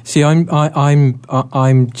Spain. See,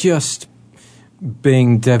 I'm just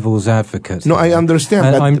being devil's advocate. No, I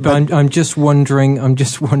understand. I'm just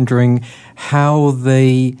wondering how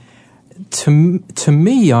they. To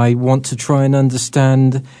me, I want to try and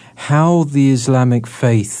understand how the Islamic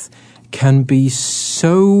faith can be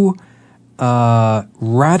so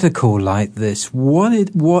radical like this.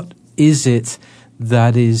 What is it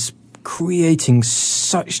that is creating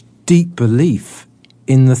such deep belief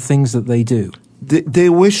in the things that they do? They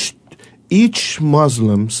wish, each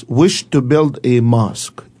Muslims wish to build a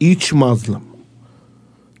mosque. Each Muslim.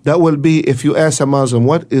 That will be, if you ask a Muslim,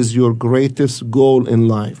 what is your greatest goal in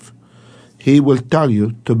life? He will tell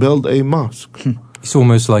you to build a mosque. It's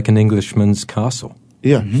almost like an Englishman's castle.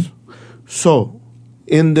 Yes. Mm-hmm. So,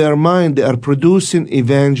 in their mind, they are producing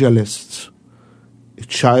evangelists. A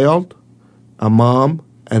child, a mom,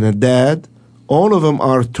 and a dad. All of them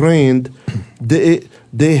are trained.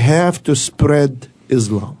 They have to spread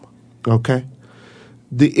Islam. Okay?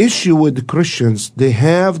 The issue with the Christians, they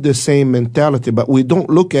have the same mentality, but we don't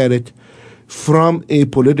look at it from a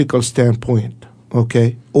political standpoint.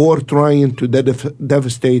 Okay, or trying to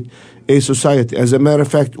devastate a society. As a matter of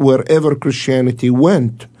fact, wherever Christianity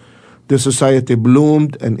went, the society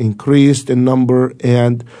bloomed and increased in number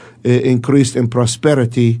and increased in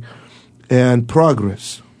prosperity and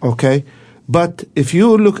progress. Okay, but if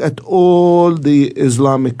you look at all the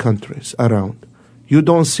Islamic countries around, you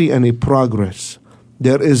don't see any progress.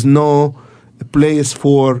 There is no place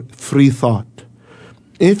for free thought.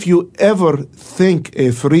 If you ever think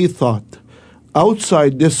a free thought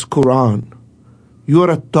outside this Quran, you are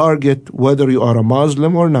a target, whether you are a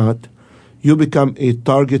Muslim or not. You become a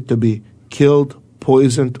target to be killed,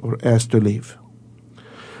 poisoned, or asked to leave.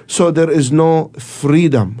 So there is no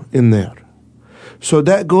freedom in there. So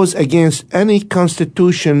that goes against any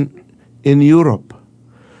constitution in Europe.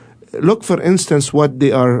 Look, for instance, what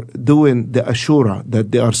they are doing, the Ashura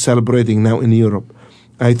that they are celebrating now in Europe.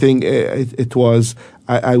 I think it was,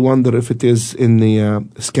 I wonder if it is in the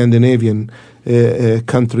Scandinavian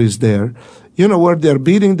countries there, where they're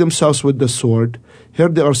beating themselves with the sword. Here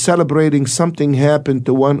they are celebrating something happened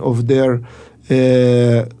to one of their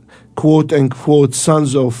quote unquote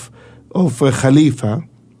sons of Khalifa.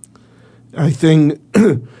 I think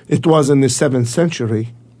it was in the 7th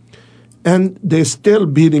century. And they're still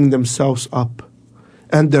beating themselves up.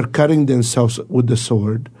 And they're cutting themselves with the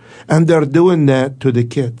sword. And they're doing that to the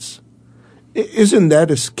kids. Isn't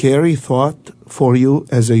that a scary thought for you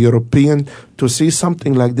as a European to see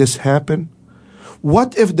something like this happen?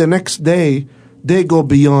 What if the next day they go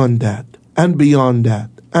beyond that and beyond that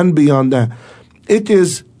and beyond that? It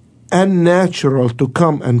is unnatural to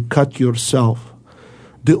come and cut yourself.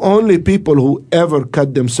 The only people who ever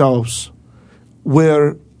cut themselves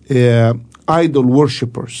were idol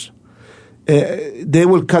worshippers. They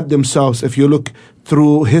will cut themselves. If you look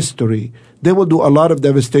through history, they will do a lot of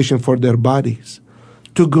devastation for their bodies.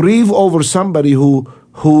 To grieve over somebody who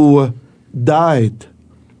who died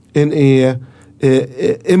in a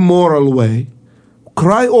immoral way,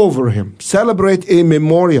 cry over him, celebrate a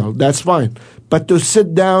memorial, that's fine. But to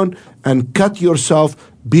sit down and cut yourself,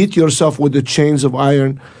 beat yourself with the chains of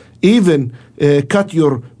iron, even cut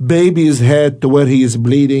your baby's head to where he is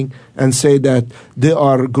bleeding, and say that they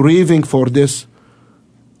are grieving for this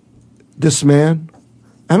man,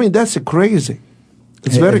 I mean, that's crazy.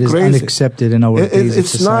 It's very crazy. It is unaccepted in our days of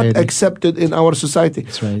society. It's not accepted in our society.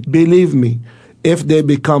 That's right. Believe me, if they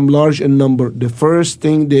become large in number, the first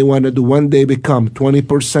thing they want to do when they become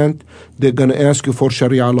 20%, they're going to ask you for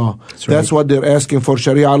Sharia law. That's what they're asking for,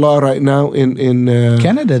 Sharia law right now in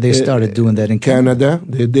Canada. They started doing that in Canada.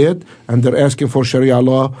 They did, and they're asking for Sharia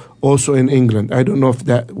law also in England. I don't know if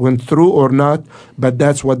that went through or not, but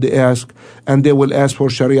that's what they ask. And they will ask for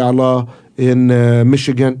Sharia law in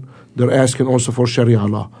Michigan. They're asking also for Sharia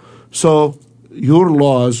law. So your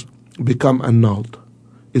laws become annulled.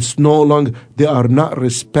 It's no longer, they are not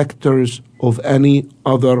respecters of any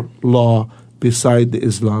other law beside the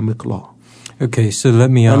Islamic law. Okay, so let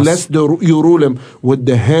me ask... Unless you rule them with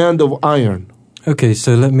the hand of iron. Okay,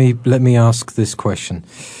 so let me ask this question.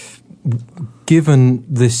 Given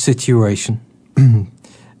this situation,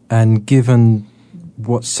 and given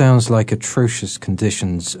what sounds like atrocious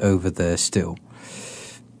conditions over there still,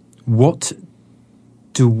 what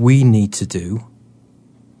do we need to do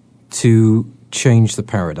to change the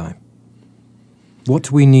paradigm? What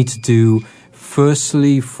do we need to do,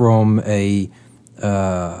 firstly, from a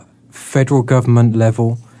federal government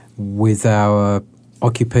level with our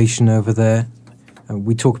occupation over there?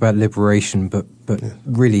 We talk about liberation, but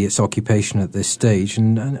really it's occupation at this stage.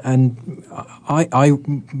 And I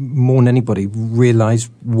more than anybody realize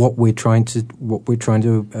what we're trying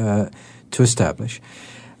to establish.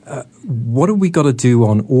 What have we got to do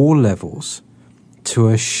on all levels to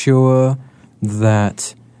assure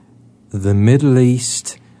that the Middle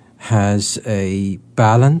East has a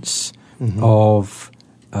balance of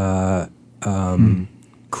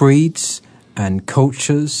creeds and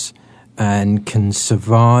cultures and can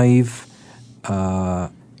survive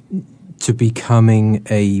to becoming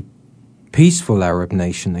a peaceful Arab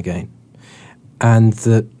nation again, and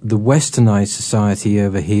that the westernized society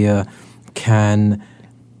over here can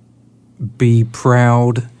be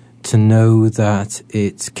proud to know that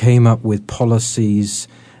it came up with policies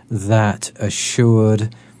that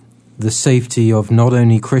assured the safety of not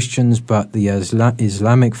only Christians but the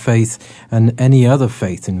Islamic faith and any other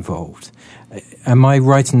faith involved. Am I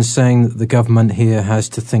right in saying that the government here has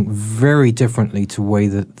to think very differently to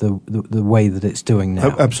the way that it's doing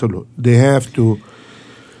now? Absolutely. They have to.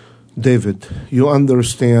 David, you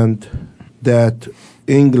understand that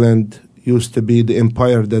England used to be the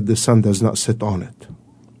empire that the sun does not set on it.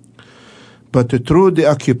 But through the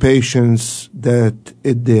occupations that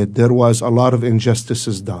it did, there was a lot of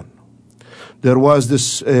injustices done. There was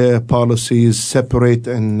this policies, separate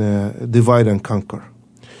and divide and conquer.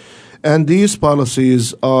 And these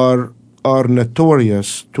policies are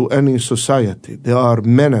notorious to any society. They are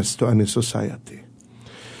menace to any society.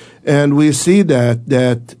 And we see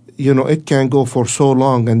that it can go for so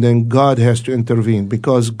long, and then God has to intervene,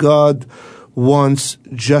 because God wants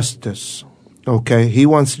justice. Okay? He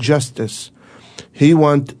wants justice. He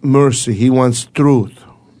wants mercy. He wants truth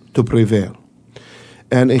to prevail.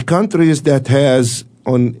 And in countries that has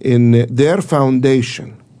in their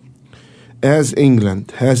foundation, as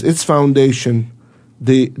England has its foundation,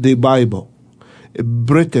 the Bible.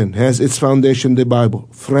 Britain has its foundation, the Bible.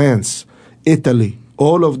 France, Italy,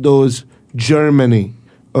 all of those, Germany,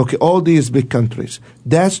 okay, all these big countries.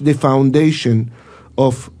 That's the foundation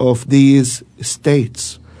of these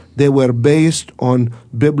states. They were based on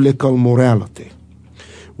biblical morality.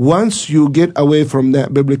 Once you get away from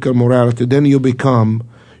that biblical morality, then you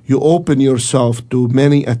open yourself to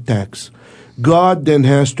many attacks. God then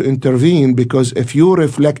has to intervene, because if you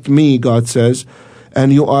reflect me, God says,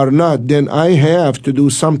 and you are not, then I have to do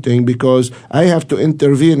something, because I have to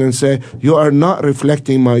intervene and say, you are not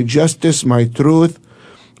reflecting my justice, my truth,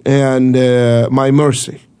 and my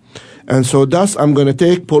mercy. And so thus I'm going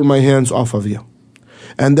to pull my hands off of you.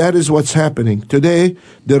 And that is what's happening. Today,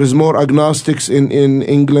 there is more agnostics in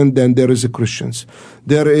England than there is Christians.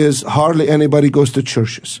 There is hardly anybody goes to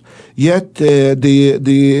churches. Yet,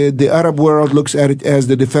 the Arab world looks at it as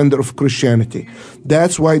the defender of Christianity.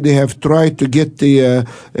 That's why they have tried to get the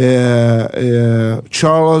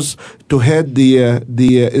Charles to head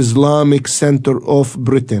the Islamic Center of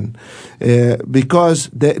Britain, because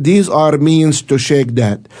these are means to shake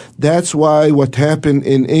that. That's why what happened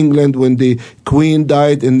in England when the Queen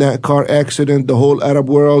died in that car accident, the whole Arab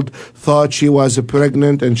world thought she was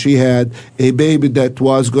pregnant and she had a baby that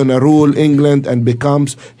was going to rule England and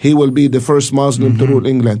he will be the first Muslim to rule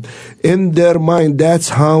England. In their mind, that's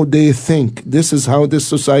how they think. This is how this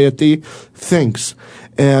society thinks.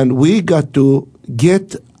 And we got to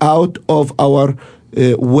get out of our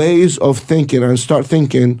ways of thinking and start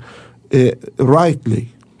thinking rightly.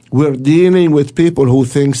 We're dealing with people who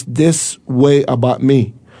thinks this way about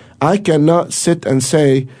me. I cannot sit and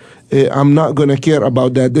say, I'm not going to care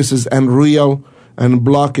about that. This is unreal, and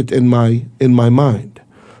block it in my mind.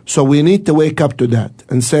 So we need to wake up to that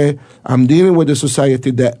and say, I'm dealing with a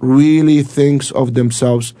society that really thinks of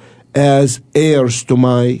themselves as heirs to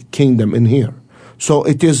my kingdom in here. So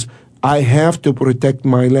it is, I have to protect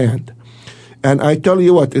my land. And I tell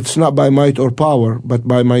you what, it's not by might or power, but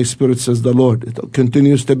by my spirit, says the Lord. It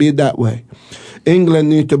continues to be that way. England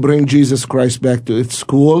need to bring Jesus Christ back to its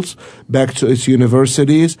schools, back to its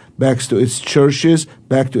universities, back to its churches,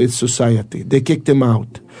 back to its society. They kicked him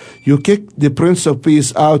out. You kick the Prince of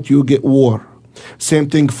Peace out, you get war. Same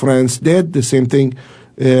thing France did, the same thing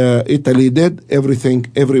Italy did,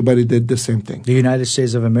 everybody did the same thing. The United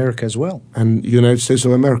States of America as well. And United States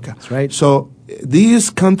of America. That's right. So these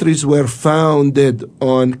countries were founded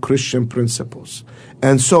on Christian principles.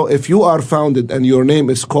 And so if you are founded and your name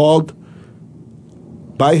is called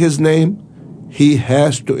by his name, he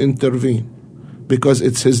has to intervene because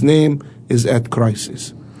it's his name is at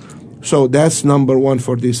crisis. So that's number one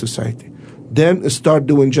for this society. Then start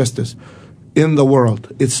doing justice in the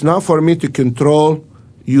world. It's not for me to control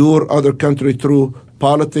your other country through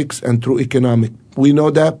politics and through economic. We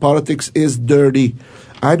know that politics is dirty.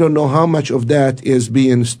 I don't know how much of that is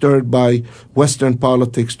being stirred by Western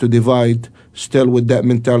politics to divide, still with that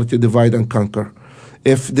mentality, divide and conquer.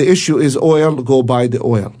 If the issue is oil, go buy the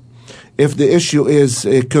oil. If the issue is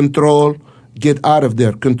control, get out of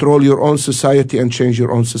there. Control your own society and change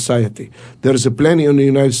your own society. There is a plenty in the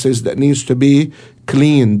United States that needs to be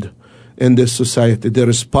cleaned in this society. There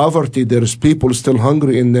is poverty. There is people still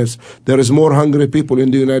hungry in this. There is more hungry people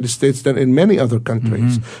in the United States than in many other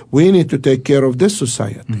countries. We need to take care of this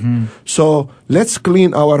society. So let's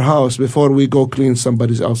clean our house before we go clean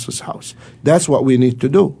somebody else's house. That's what we need to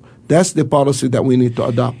do. That's the policy that we need to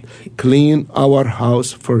adopt. Clean our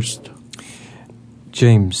house first.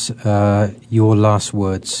 James, your last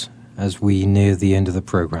words as we near the end of the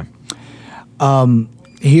program.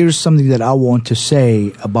 Here's something that I want to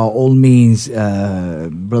say. About all means,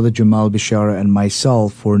 Brother Jamal Bashara and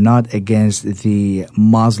myself were not against the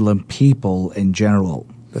Muslim people in general.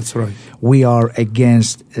 That's right. We are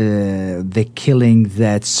against the killing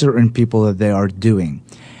that certain people that they are doing.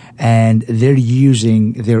 And they're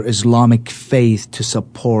using their Islamic faith to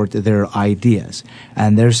support their ideas.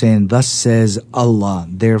 And they're saying, thus says Allah,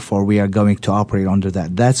 therefore we are going to operate under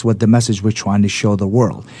that. That's what the message we're trying to show the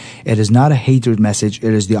world. It is not a hatred message.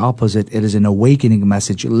 It is the opposite. It is an awakening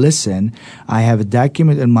message. Listen, I have a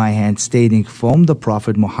document in my hand stating from the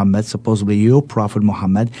Prophet Muhammad, supposedly your Prophet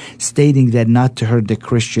Muhammad, stating that not to hurt the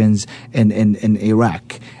Christians in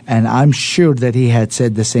Iraq. And I'm sure that he had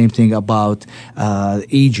said the same thing about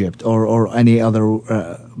Egypt or any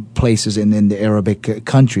other places in the Arabic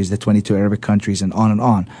countries, the 22 Arabic countries, and on and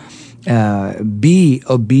on. Be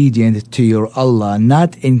obedient to your Allah,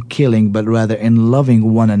 not in killing, but rather in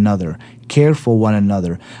loving one another. Care for one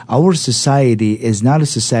another. Our society is not a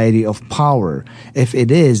society of power. If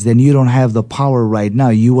it is, then you don't have the power right now.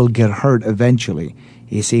 You will get hurt eventually.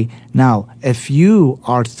 You see? Now, if you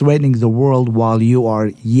are threatening the world while you are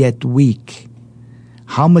yet weak,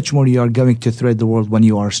 how much more you are going to threaten the world when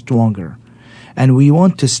you are stronger? And we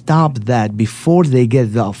want to stop that before they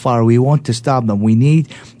get that far. We want to stop them. We need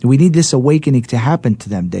this awakening to happen to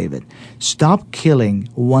them, David. Stop killing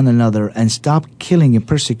one another and stop killing and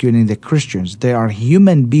persecuting the Christians. They are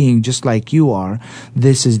human beings just like you are.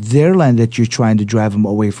 This is their land that you're trying to drive them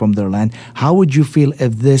away from their land. How would you feel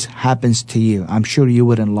if this happens to you? I'm sure you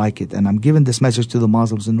wouldn't like it. And I'm giving this message to the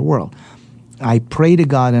Muslims in the world. I pray to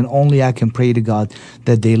God, and only I can pray to God,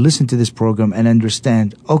 that they listen to this program and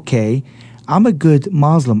understand, okay, I'm a good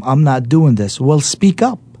Muslim. I'm not doing this. Well, speak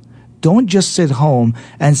up. Don't just sit home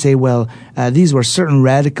and say, well, these were certain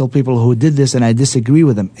radical people who did this and I disagree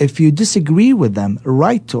with them. If you disagree with them,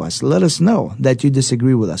 write to us. Let us know that you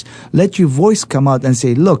disagree with us. Let your voice come out and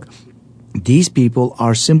say, look, these people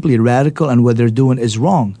are simply radical and what they're doing is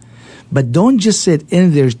wrong. But don't just sit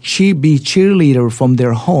in there, be cheerleader from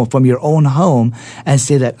their home, from your own home, and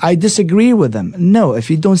say that I disagree with them. No, if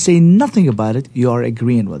you don't say nothing about it, you are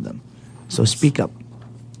agreeing with them. So speak up.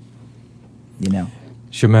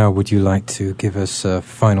 Jamal, would you like to give us a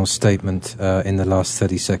final statement in the last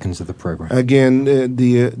 30 seconds of the program? Again,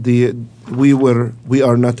 we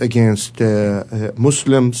are not against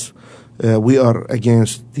Muslims. We are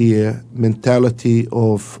against the mentality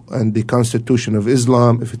and the constitution of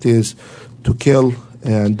Islam. If it is to kill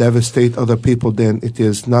and devastate other people, then it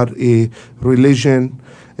is not a religion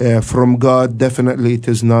from God. Definitely it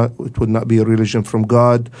is not. It would not be a religion from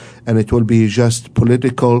God, and it will be just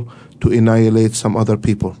political to annihilate some other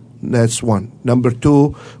people. That's one. Number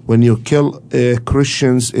two, when you kill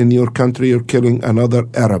Christians in your country, you're killing another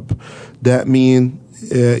Arab. That means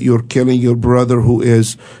you're killing your brother who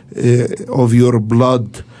is of your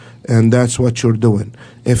blood, and that's what you're doing.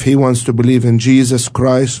 If he wants to believe in Jesus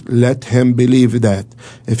Christ, let him believe that.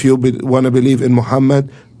 If you want to believe in Muhammad,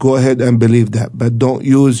 go ahead and believe that. But don't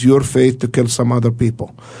use your faith to kill some other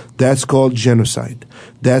people. That's called genocide.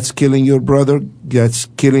 That's killing your brother. That's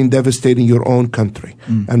devastating your own country.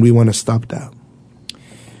 And we want to stop that.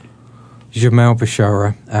 Jamal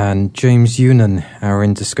Bashara and James Younan, our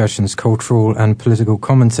In Discussions cultural and political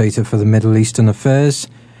commentator for the Middle Eastern affairs.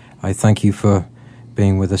 I thank you for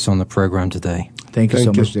being with us on the program today. Thank you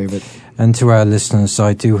so much, David. And to our listeners,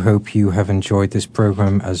 I do hope you have enjoyed this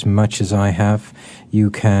program as much as I have.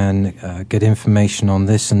 You can get information on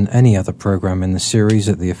this and any other program in the series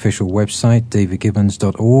at the official website,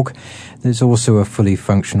 davidgibbons.org. There's also a fully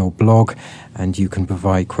functional blog, and you can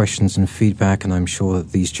provide questions and feedback, and I'm sure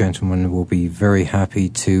that these gentlemen will be very happy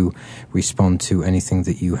to respond to anything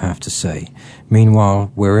that you have to say.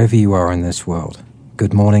 Meanwhile, wherever you are in this world,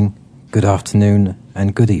 good morning, good afternoon,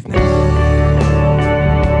 and good evening.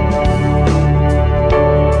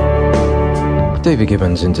 David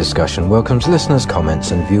Gibbons in Discussion welcomes listeners' comments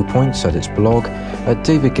and viewpoints at its blog at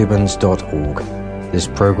davidgibbons.org. This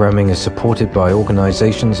programming is supported by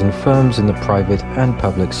organizations and firms in the private and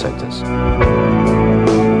public sectors.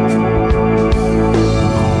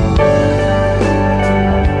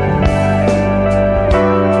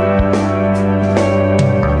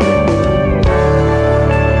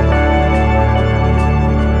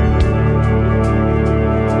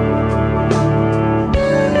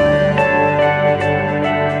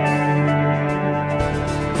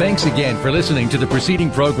 Thanks again for listening to the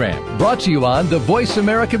preceding program, brought to you on the Voice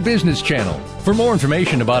America Business Channel. For more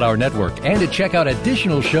information about our network and to check out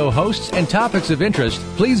additional show hosts and topics of interest,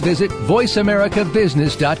 please visit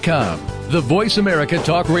voiceamericabusiness.com. The Voice America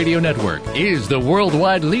Talk Radio Network is the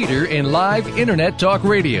worldwide leader in live Internet talk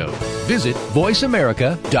radio. Visit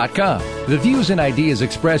voiceamerica.com. The views and ideas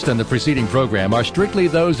expressed on the preceding program are strictly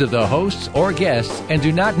those of the hosts or guests and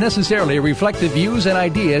do not necessarily reflect the views and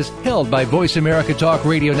ideas held by Voice America Talk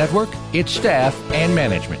Radio Network, its staff, and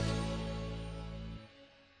management.